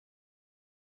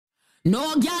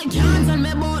No girl can't tell me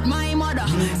about my mother.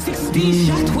 16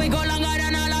 shot we go longer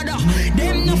than a ladder.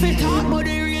 Them nothing talk but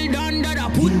the real done dada.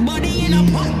 Put body in a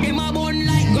pot, them a bun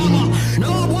like rubber.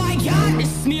 No boy can't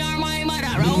diss me or my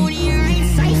mother. Round here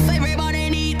ain't safe,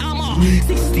 everybody need ammo.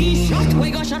 16 shot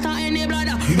we go shot at any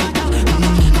bladder.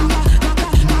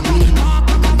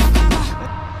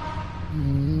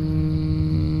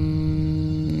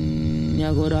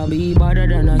 You coulda be better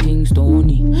than a King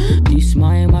Stony. This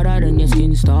my mother, then your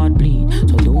skin start bleed.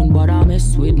 So don't bother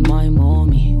mess with my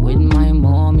mommy, with my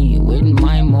mommy, with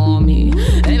my mommy.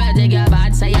 If I take your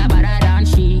bad, say you better than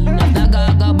she. If the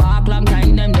gaga bark, long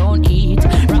time them don't eat.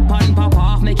 Rap and pop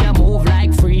off, make you move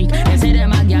like freak. They say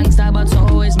them a gangster, but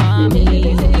so is mommy.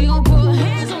 They gon' put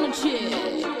hands on the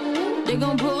chick. They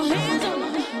gon' put hands on the.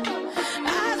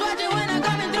 Eyes watching when I'm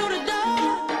coming through the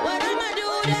door. What I'ma do,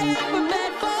 they ain't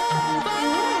prepared for.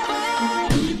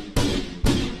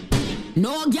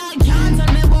 No girl can't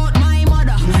tell me about my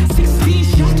mother. 16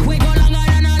 shot we go longer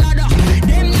than a ladder.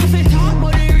 Them nothing talk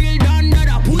but the real done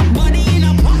dada. Put body in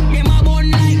a pot, them a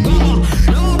bun like rubber.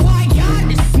 No boy can't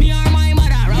diss me or my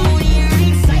mother. Round here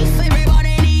ain't safe,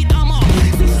 everybody need ammo.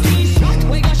 16 shot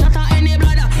we go shot at any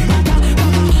bladder.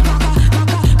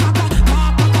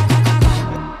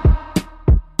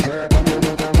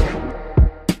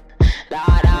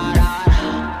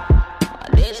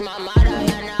 This my mother,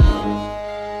 you know.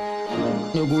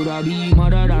 You coulda be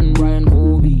mother than Brian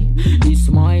Kobe. This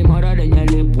my mother, then your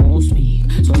lip won't speak.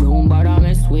 So don't bother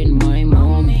mess with my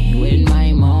mommy, with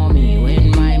my mommy,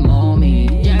 with my mommy.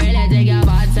 You really take your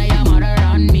bad, say your mother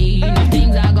than me. No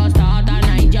things I go start at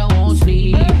night, you won't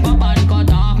sleep. Pop and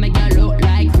cut off, make you look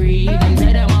like free. Them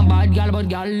say them a bad girl, but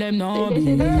girl them no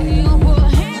be. They gon'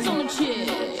 put hands on the chick.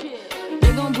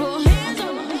 They gon' put hands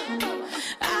on her.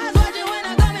 Eyes watching when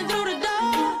I'm coming through the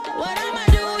door. What I'ma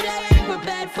do, they ain't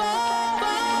prepared for.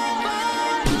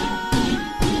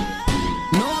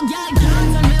 No girl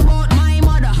can't tell me about my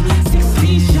mother.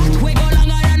 16 shot we go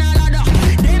longer than a ladder.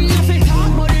 Them nothing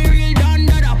talk but the real done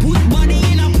dada. Put body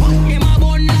in a pot, them a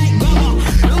bun like rubber.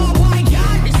 No boy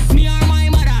can't diss me or my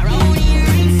mother. Round here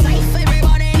ain't safe,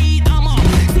 everybody need ammo.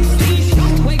 16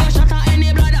 shot we go shot at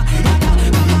any bladder.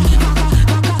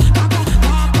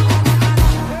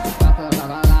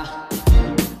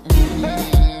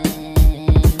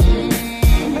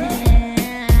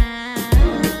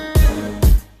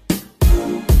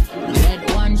 Get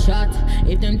one shot.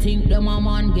 If them think them a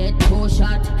man, get 2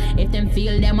 shot. If them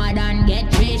feel them a done,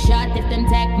 get 3 shot. If them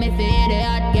take me for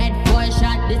idiot, get 4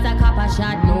 shot. This a copper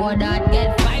shot, know that.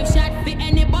 Get 5 shot for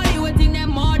anybody within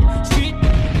them mud street.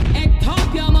 At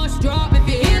top you must drop. If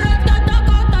you hear up the talk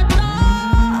out the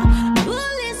door,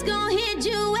 bullets gon' hit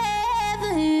you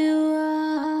wherever you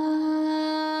are.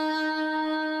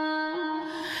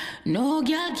 No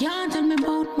girl can't tell me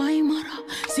about my mother.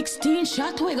 16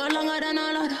 shot we go longer than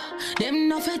a ladder. Them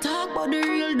nothing talk but the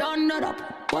real done dada.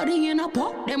 Body in a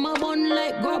pot, them a bun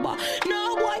like grubber.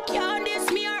 No boy can't diss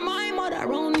me or my mother.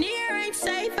 Round here ain't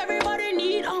safe, everybody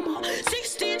need ammo.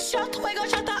 16 shot we go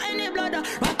shot at any bladder.